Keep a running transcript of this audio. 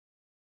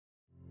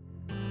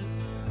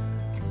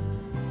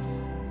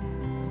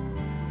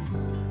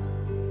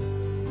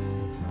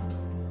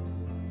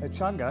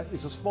Echunga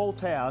is a small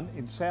town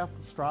in South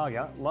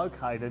Australia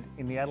located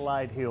in the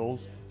Adelaide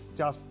Hills,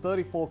 just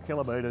 34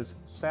 kilometres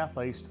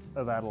southeast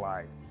of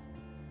Adelaide.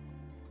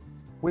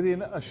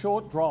 Within a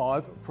short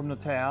drive from the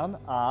town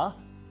are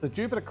the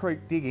Jupiter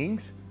Creek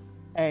diggings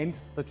and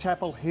the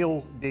Chapman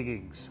Hill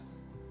diggings.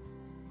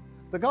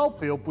 The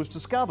goldfield was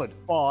discovered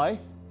by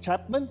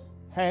Chapman,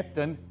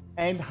 Hampton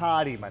and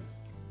Hardyman.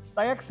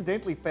 They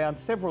accidentally found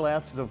several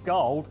ounces of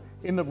gold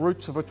in the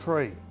roots of a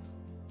tree.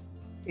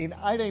 In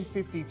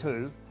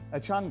 1852,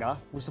 Echunga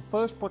was the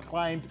first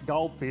proclaimed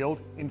goldfield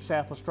in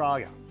South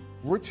Australia.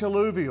 Rich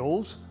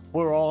alluvials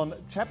were on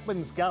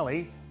Chapman's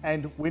Gully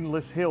and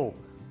Winless Hill,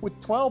 with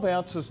 12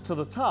 ounces to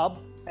the tub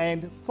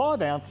and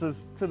 5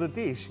 ounces to the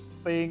dish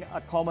being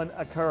a common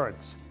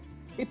occurrence.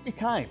 It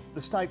became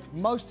the state's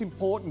most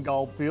important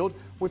goldfield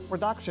with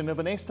production of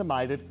an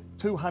estimated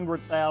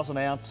 200,000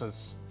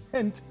 ounces.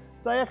 And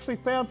they actually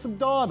found some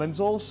diamonds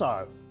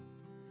also.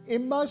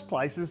 In most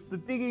places, the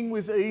digging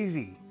was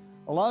easy.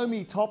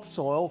 Loamy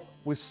topsoil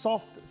with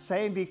soft,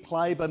 sandy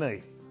clay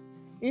beneath.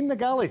 In the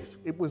gullies,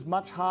 it was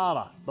much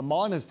harder. The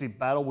miners did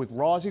battle with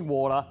rising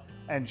water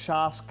and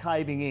shafts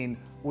caving in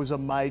was a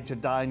major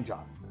danger.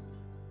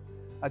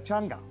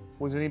 Echunga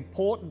was an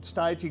important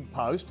staging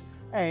post,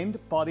 and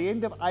by the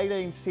end of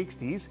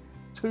 1860s,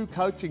 two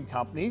coaching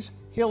companies,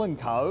 Hill &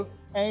 Co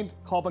and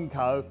Cobb &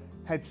 Co,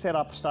 had set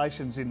up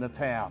stations in the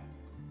town.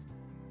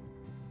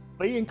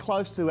 Being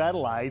close to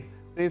Adelaide,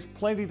 there's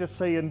plenty to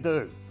see and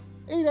do.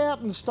 Eat out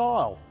in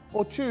style,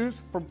 or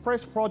choose from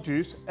fresh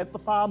produce at the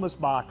farmers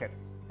market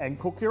and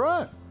cook your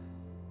own.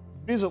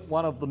 Visit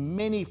one of the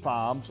many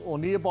farms or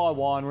nearby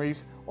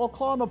wineries, or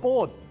climb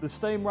aboard the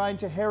Steam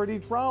Ranger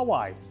Heritage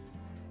Railway.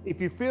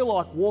 If you feel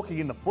like walking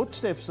in the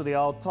footsteps of the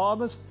old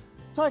timers,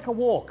 take a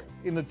walk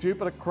in the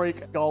Jupiter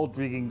Creek Gold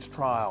Diggings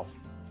Trail.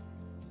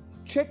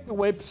 Check the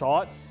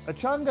website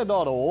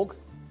echunga.org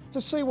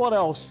to see what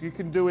else you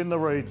can do in the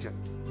region.